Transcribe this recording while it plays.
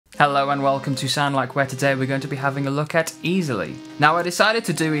Hello and welcome to Sound Like, where today we're going to be having a look at Easily. Now, I decided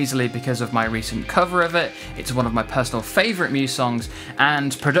to do Easily because of my recent cover of it. It's one of my personal favourite Muse songs,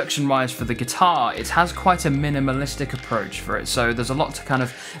 and production-wise for the guitar, it has quite a minimalistic approach for it, so there's a lot to kind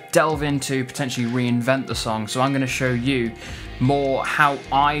of delve into, potentially reinvent the song, so I'm going to show you more how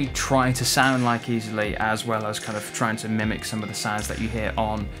I try to sound like Easily, as well as kind of trying to mimic some of the sounds that you hear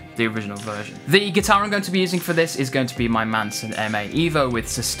on the original version. The guitar I'm going to be using for this is going to be my Manson MA Evo with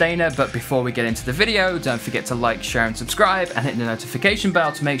Sustainer, but before we get into the video, don't forget to like, share and subscribe and hit the notification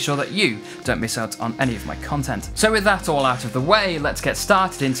bell to make sure that you don't miss out on any of my content. So with that all out of the way, let's get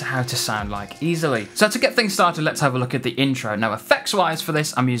started into how to sound like Easily. So to get things started, let's have a look at the intro. Now effects wise for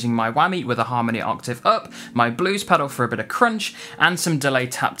this, I'm using my whammy with a harmony octave up, my blues pedal for a bit of crunch, and some delay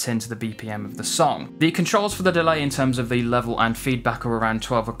tapped into the BPM of the song. The controls for the delay in terms of the level and feedback are around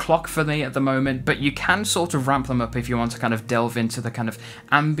 12 o'clock for me at the moment, but you can sort of ramp them up if you want to kind of delve into the kind of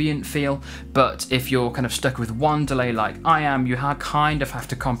ambient feel. But if you're kind of stuck with one delay like I am, you kind of have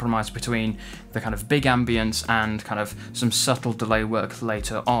to compromise between the kind of big ambience and kind of some subtle delay work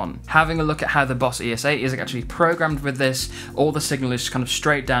later on. Having a look at how the Boss ES8 is actually programmed with this, all the signal is kind of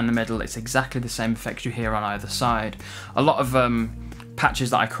straight down the middle. It's exactly the same effects you hear on either side. A lot of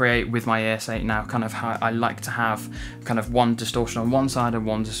patches that I create with my ES8 now, kind of how I like to have kind of one distortion on one side and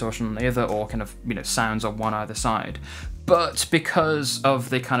one distortion on the other, or kind of, you know, sounds on one either side. But because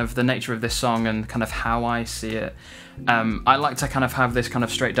of the kind of the nature of this song and kind of how I see it, I like to kind of have this kind of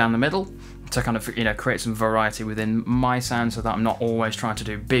straight down the middle to kind of, you know, create some variety within my sound so that I'm not always trying to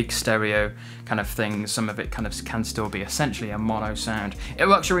do big stereo kind of things. Some of it kind of can still be essentially a mono sound. It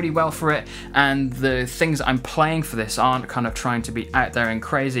works really well for it, and the things that I'm playing for this aren't kind of trying to be out there and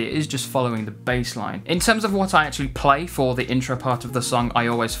crazy. It is just following the bass line. In terms of what I actually play for the intro part of the song, I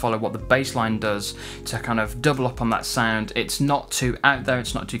always follow what the bass line does to kind of double up on that sound. It's not too out there,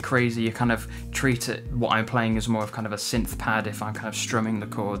 it's not too crazy. You kind of treat it, what I'm playing, as more of kind of a synth pad if I'm kind of strumming the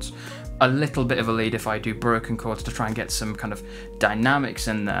chords. A little bit of a lead if I do broken chords to try and get some kind of dynamics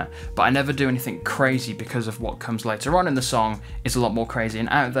in there, but I never do anything crazy because of what comes later on in the song is a lot more crazy and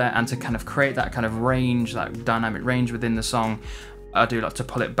out there, and to kind of create that kind of range, that dynamic range within the song, I do like to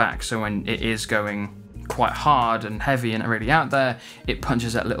pull it back, so when it is going quite hard and heavy and really out there, it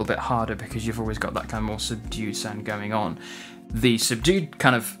punches it a little bit harder because you've always got that kind of more subdued sound going on. The subdued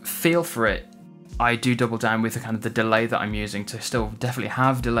kind of feel for it, I do double down with the kind of the delay that I'm using to still definitely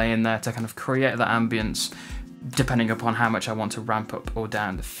have delay in there to kind of create that ambience, depending upon how much I want to ramp up or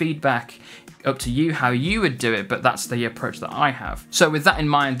down the feedback. Up to you how you would do it, but that's the approach that I have. So with that in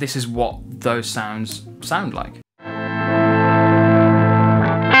mind, this is what those sounds sound like.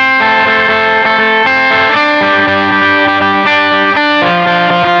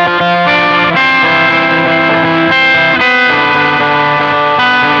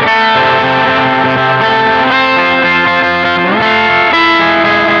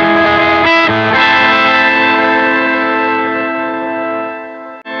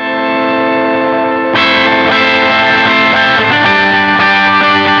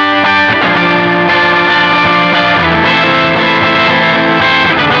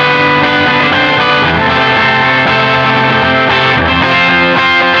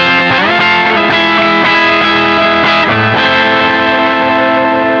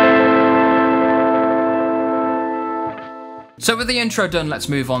 So with the intro done, let's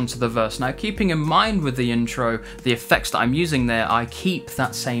move on to the verse. Now, keeping in mind with the intro, the effects that I'm using there, I keep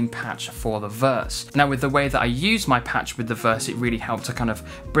that same patch for the verse. Now, with the way that I use my patch with the verse, it really helped to kind of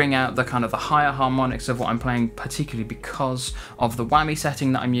bring out the kind of the higher harmonics of what I'm playing, particularly because of the whammy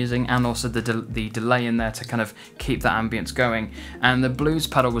setting that I'm using, and also the delay in there to kind of keep that ambience going. And the blues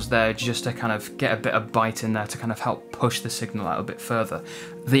pedal was there just to kind of get a bit of bite in there to kind of help push the signal out a bit further.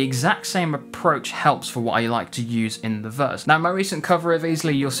 The exact same approach helps for what I like to use in the verse. Now, my recent cover of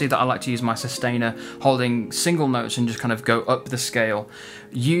Easily, you'll see that I like to use my sustainer, holding single notes and just kind of go up the scale,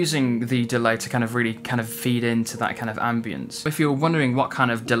 using the delay to kind of really kind of feed into that kind of ambience. If you're wondering what kind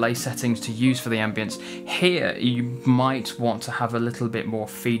of delay settings to use for the ambience, here you might want to have a little bit more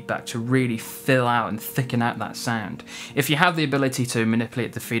feedback to really fill out and thicken out that sound. If you have the ability to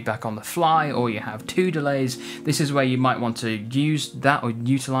manipulate the feedback on the fly, or you have two delays, this is where you might want to use that or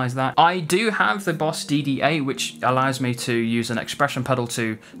utilize that. I do have the Boss DD8, which allows me to use an expression pedal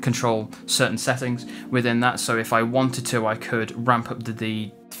to control certain settings within that, so if I wanted to, I could ramp up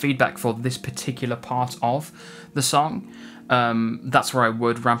the feedback for this particular part of the song. That's where I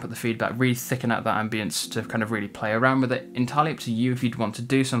would ramp up the feedback, really thicken out that ambience to kind of really play around with it. Entirely up to you if you'd want to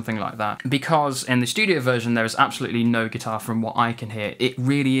do something like that. Because in the studio version, there is absolutely no guitar from what I can hear. It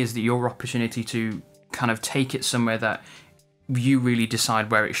really is your opportunity to kind of take it somewhere that you really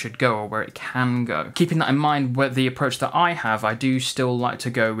decide where it should go or where it can go. Keeping that in mind, with the approach that I have, I do still like to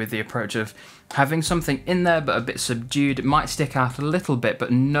go with the approach of having something in there but a bit subdued. It might stick out a little bit,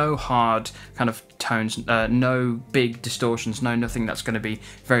 but no hard kind of tones, no big distortions, nothing that's going to be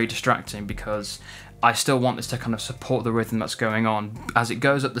very distracting, because I still want this to kind of support the rhythm that's going on. As it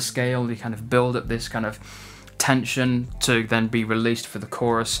goes up the scale, you kind of build up this kind of tension to then be released for the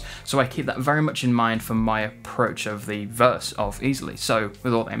chorus. So I keep that very much in mind for my approach of the verse of Easily. So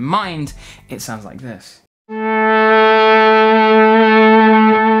with all that in mind, it sounds like this.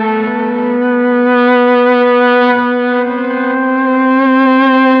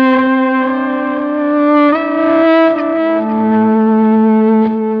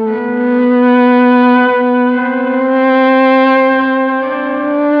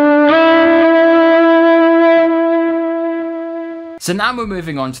 So now we're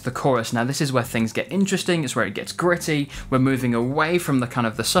moving on to the chorus. Now this is where things get interesting, it's where it gets gritty. We're moving away from the kind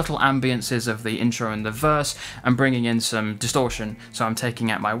of the subtle ambiances of the intro and the verse and bringing in some distortion. So I'm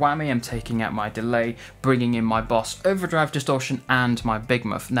taking out my whammy, I'm taking out my delay, bringing in my Boss Overdrive distortion and my Big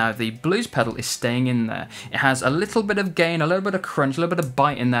Muff. Now the blues pedal is staying in there. It has a little bit of gain, a little bit of crunch, a little bit of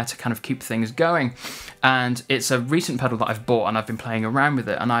bite in there to kind of keep things going. And it's a recent pedal that I've bought and I've been playing around with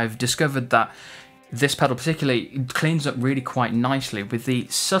it, and I've discovered that this pedal particularly cleans up really quite nicely with the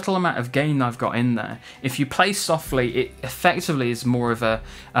subtle amount of gain I've got in there. If you play softly, it effectively is more of a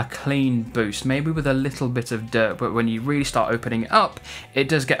clean boost, maybe with a little bit of dirt, but when you really start opening it up, it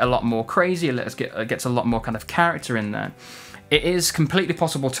does get a lot more crazy, it gets a lot more kind of character in there. It is completely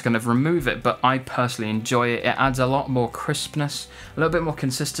possible to kind of remove it, but I personally enjoy it. It adds a lot more crispness, a little bit more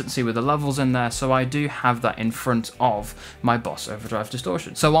consistency with the levels in there, so I do have that in front of my Boss Overdrive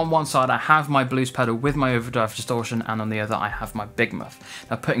distortion. So on one side I have my blues pedal with my overdrive distortion, and on the other I have my Big Muff.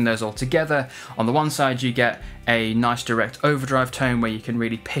 Now putting those all together, on the one side you get a nice direct overdrive tone where you can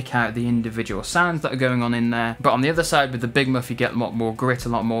really pick out the individual sounds that are going on in there, but on the other side with the Big Muff you get a lot more grit, a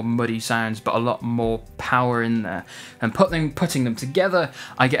lot more muddy sounds, but a lot more power in there. And putting them together,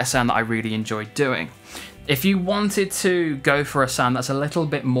 I get a sound that I really enjoy doing. If you wanted to go for a sound that's a little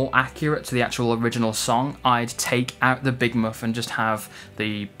bit more accurate to the actual original song, I'd take out the Big Muff and just have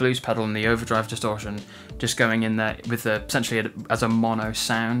the blues pedal and the overdrive distortion just going in there with essentially as a mono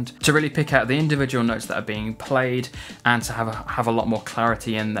sound to really pick out the individual notes that are being played and to have a lot more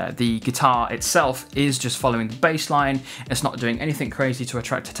clarity in there. The guitar itself is just following the bass line. It's not doing anything crazy to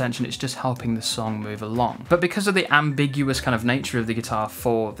attract attention, it's just helping the song move along. But because of the ambiguous kind of nature of the guitar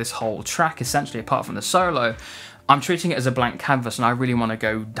for this whole track, essentially apart from the solo, I'm treating it as a blank canvas, and I really want to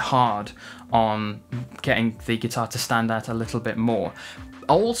go hard on getting the guitar to stand out a little bit more.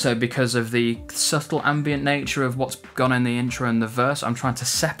 Also, because of the subtle ambient nature of what's gone in the intro and the verse, I'm trying to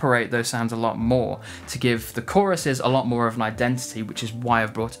separate those sounds a lot more to give the choruses a lot more of an identity, which is why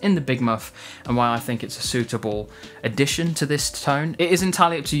I've brought in the Big Muff and why I think it's a suitable addition to this tone. It is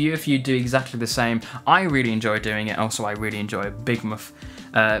entirely up to you if you do exactly the same. I really enjoy doing it, also I really enjoy a Big Muff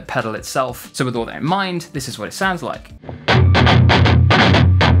pedal itself. So with all that in mind, this is what it sounds like.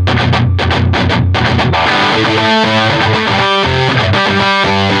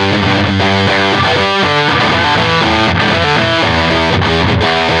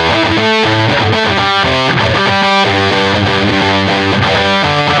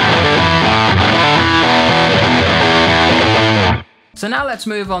 So now let's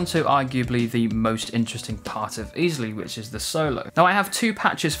move on to arguably the most interesting part of Easily, which is the solo. Now I have two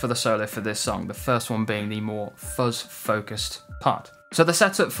patches for the solo for this song, the first one being the more fuzz focused part. So the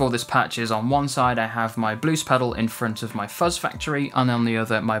setup for this patch is on one side I have my blues pedal in front of my Fuzz Factory, and on the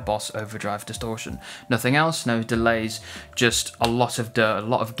other my Boss Overdrive distortion. Nothing else, no delays, just a lot of dirt, a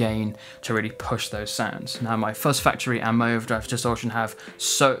lot of gain to really push those sounds. Now my Fuzz Factory and my Overdrive distortion have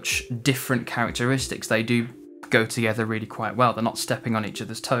such different characteristics. They do go together really quite well. They're not stepping on each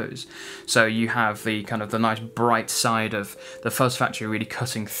other's toes. So you have the kind of the nice bright side of the Fuzz Factory really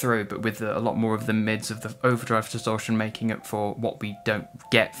cutting through, but with a lot more of the mids of the Overdrive distortion making up for what we don't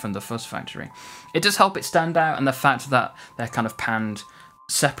get from the Fuzz Factory. It does help it stand out, and the fact that they're kind of panned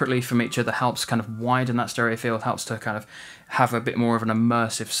separately from each other helps kind of widen that stereo field, helps to kind of have a bit more of an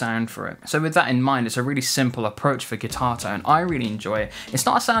immersive sound for it. So with that in mind, it's a really simple approach for guitar tone. I really enjoy it. It's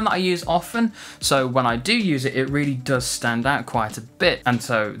not a sound that I use often, so when I do use it, it really does stand out quite a bit. And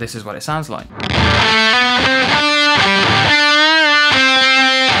so this is what it sounds like.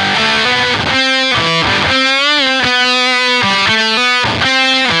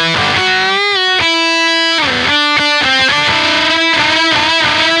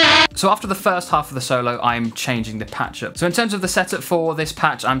 So after the first half of the solo, I'm changing the patch up. So in terms of the setup for this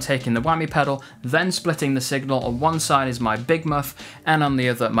patch, I'm taking the whammy pedal, then splitting the signal. On one side is my big muff, and on the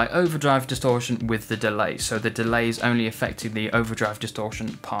other, my overdrive distortion with the delay. So the delay is only affecting the overdrive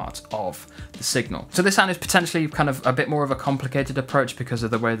distortion part of the signal. So this sound is potentially kind of a bit more of a complicated approach because of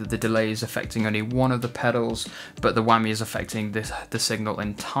the way that the delay is affecting only one of the pedals, but the whammy is affecting the signal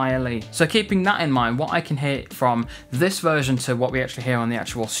entirely. So keeping that in mind, what I can hear from this version to what we actually hear on the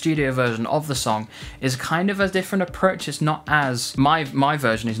actual studio version of the song is kind of a different approach. It's not as, my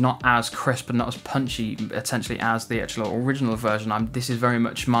version is not as crisp and not as punchy essentially as the actual original version. This is very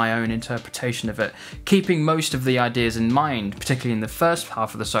much my own interpretation of it, keeping most of the ideas in mind, particularly in the first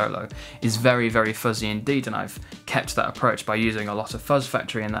half of the solo, is very, very fuzzy indeed, and I've kept that approach by using a lot of fuzz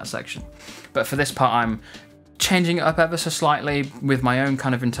factory in that section. But for this part, I'm changing it up ever so slightly with my own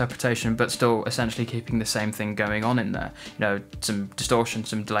kind of interpretation, but still essentially keeping the same thing going on in there. You know, some distortion,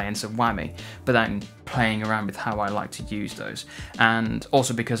 some delay, and some whammy, but then playing around with how I like to use those. And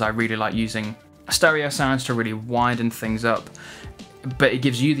also because I really like using stereo sounds to really widen things up, but it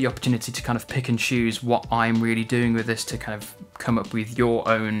gives you the opportunity to kind of pick and choose what I'm really doing with this to kind of come up with your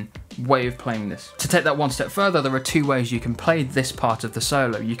own way of playing this. To take that one step further, there are two ways you can play this part of the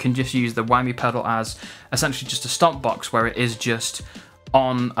solo. You can just use the whammy pedal as essentially just a stomp box where it is just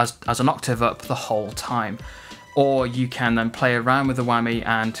on as an octave up the whole time. Or you can then play around with the whammy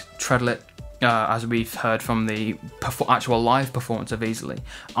and treadle it as we've heard from the actual live performance of Easily.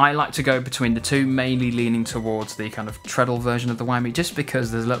 I like to go between the two, mainly leaning towards the kind of treadle version of the whammy, just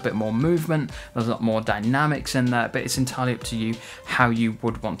because there's a little bit more movement, there's a lot more dynamics in there, but it's entirely up to you how you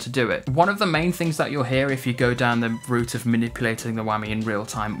would want to do it. One of the main things that you'll hear if you go down the route of manipulating the whammy in real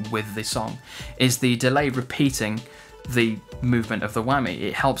time with the song is the delay repeating the movement of the whammy.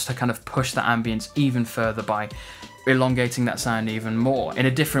 It helps to kind of push the ambience even further by elongating that sound even more in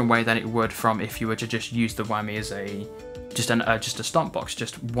a different way than it would from if you were to just use the whammy as just a stomp box,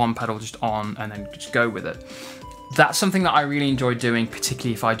 just one pedal just on and then just go with it. That's something that I really enjoy doing,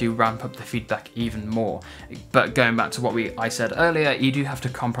 particularly if I do ramp up the feedback even more. But going back to what I said earlier, you do have to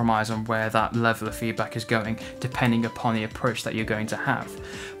compromise on where that level of feedback is going depending upon the approach that you're going to have.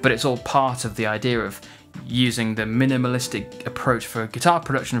 But it's all part of the idea of using the minimalistic approach for guitar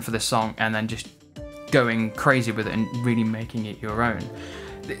production for this song and then just going crazy with it and really making it your own.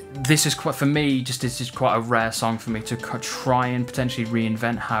 This is quite, for me, this is quite a rare song for me to try and potentially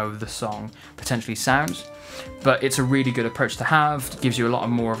reinvent how the song potentially sounds, but it's a really good approach to have. It gives you a lot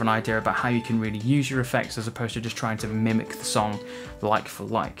more of an idea about how you can really use your effects as opposed to just trying to mimic the song like for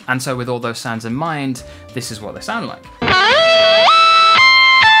like. And so with all those sounds in mind, this is what they sound like.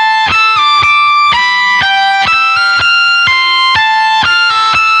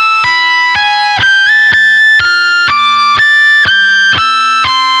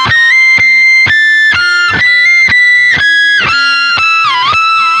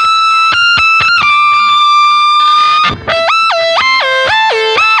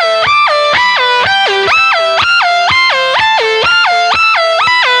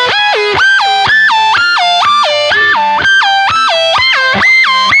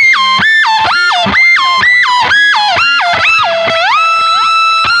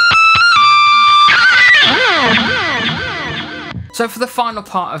 So for the final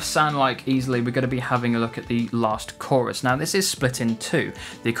part of Sound Like Easily, we're going to be having a look at the last chorus. Now this is split in two.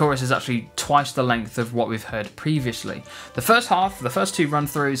 The chorus is actually twice the length of what we've heard previously. The first half, the first two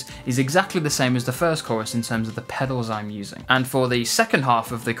run-throughs, is exactly the same as the first chorus in terms of the pedals I'm using. And for the second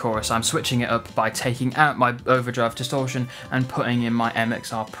half of the chorus, I'm switching it up by taking out my overdrive distortion and putting in my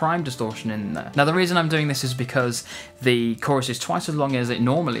MXR Prime Distortion in there. Now the reason I'm doing this is because the chorus is twice as long as it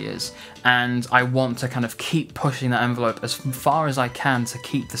normally is, and I want to kind of keep pushing that envelope as far as I can to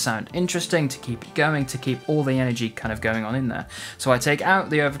keep the sound interesting, to keep it going, to keep all the energy kind of going on in there. So I take out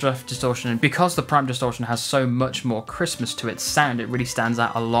the overdrive distortion, and because the Prime Distortion has so much more crispness to its sound, it really stands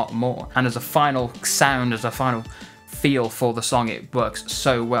out a lot more. And as a final sound, as a final feel for the song, it works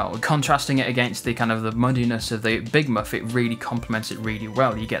so well. Contrasting it against the kind of the muddiness of the Big Muff, it really complements it really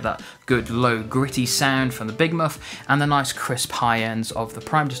well. You get that good low gritty sound from the Big Muff and the nice crisp high ends of the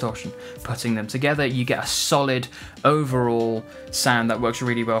Prime Distortion. Putting them together, you get a solid overall sound that works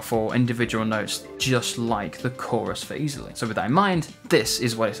really well for individual notes, just like the chorus for Easily. So with that in mind, this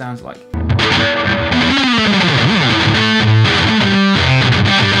is what it sounds like.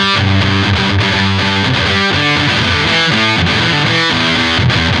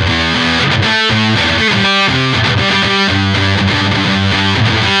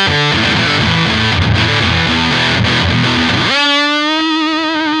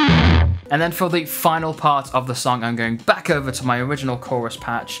 And then for the final part of the song, I'm going back over to my original chorus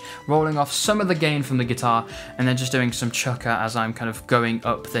patch, rolling off some of the gain from the guitar, and then just doing some chucker as I'm kind of going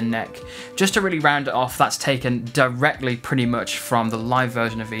up the neck. Just to really round it off, that's taken directly pretty much from the live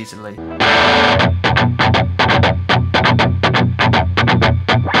version of Easily.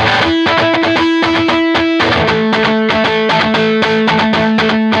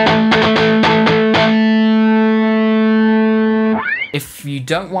 If you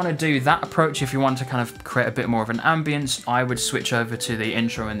don't want to do that approach, if you want to kind of create a bit more of an ambience, I would switch over to the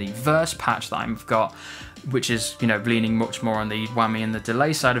intro and the verse patch that I've got, which is, you know, leaning much more on the whammy and the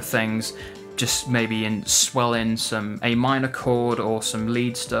delay side of things. Just maybe swell in some A minor chord or some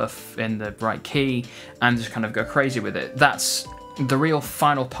lead stuff in the right key and just kind of go crazy with it. That's the real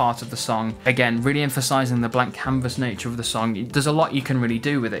final part of the song. Again, really emphasizing the blank canvas nature of the song. There's a lot you can really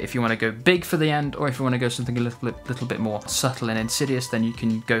do with it. If you want to go big for the end, or if you want to go something a little bit more subtle and insidious, then you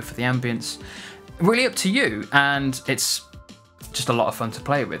can go for the ambience. Really up to you, and it's just a lot of fun to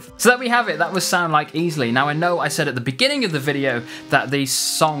play with. So there we have it, that was Sound Like Easily. Now I know I said at the beginning of the video that the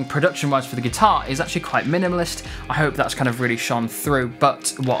song production-wise for the guitar is actually quite minimalist. I hope that's kind of really shone through,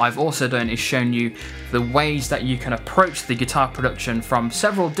 but what I've also done is shown you the ways that you can approach the guitar production from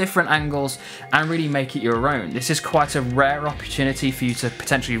several different angles and really make it your own. This is quite a rare opportunity for you to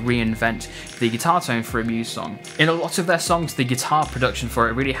potentially reinvent the guitar tone for a Muse song. In a lot of their songs, the guitar production for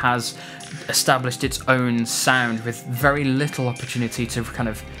it really has established its own sound with very little opportunity to kind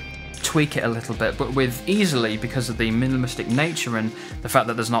of tweak it a little bit, but with Easily, because of the minimalistic nature and the fact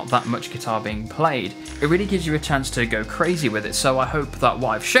that there's not that much guitar being played, it really gives you a chance to go crazy with it. So I hope that what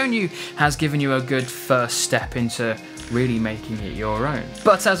I've shown you has given you a good first step into really making it your own.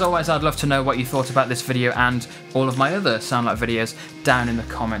 But as always, I'd love to know what you thought about this video and all of my other Sound Like videos down in the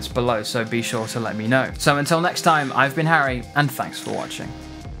comments below, so be sure to let me know. So until next time, I've been Harry, and thanks for watching.